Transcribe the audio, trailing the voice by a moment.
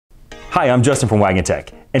Hi, I'm Justin from Wagon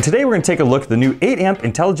Tech, and today we're going to take a look at the new 8-amp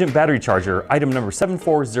intelligent battery charger, item number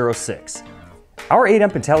 7406. Our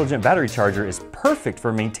 8-amp intelligent battery charger is perfect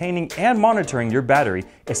for maintaining and monitoring your battery,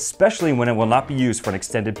 especially when it will not be used for an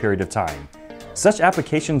extended period of time. Such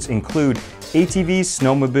applications include ATVs,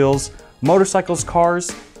 snowmobiles, motorcycles,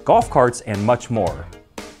 cars, golf carts, and much more.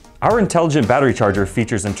 Our intelligent battery charger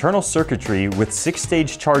features internal circuitry with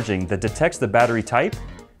 6-stage charging that detects the battery type,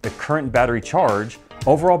 the current battery charge,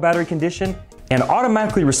 overall battery condition, and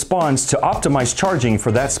automatically responds to optimize charging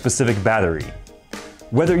for that specific battery.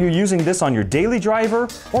 Whether you're using this on your daily driver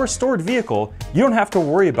or a stored vehicle, you don't have to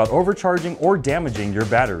worry about overcharging or damaging your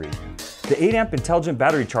battery. The 8-amp intelligent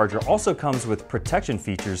battery charger also comes with protection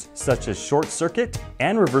features such as short circuit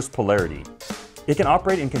and reverse polarity. It can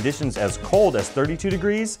operate in conditions as cold as 32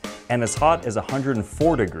 degrees and as hot as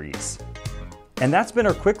 104 degrees. And that's been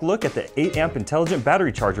our quick look at the 8-amp intelligent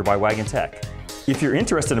battery charger by Wagon Tech. If you're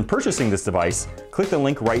interested in purchasing this device, click the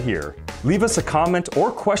link right here. Leave us a comment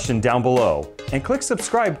or question down below, and click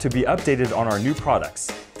subscribe to be updated on our new products.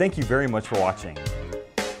 Thank you very much for watching.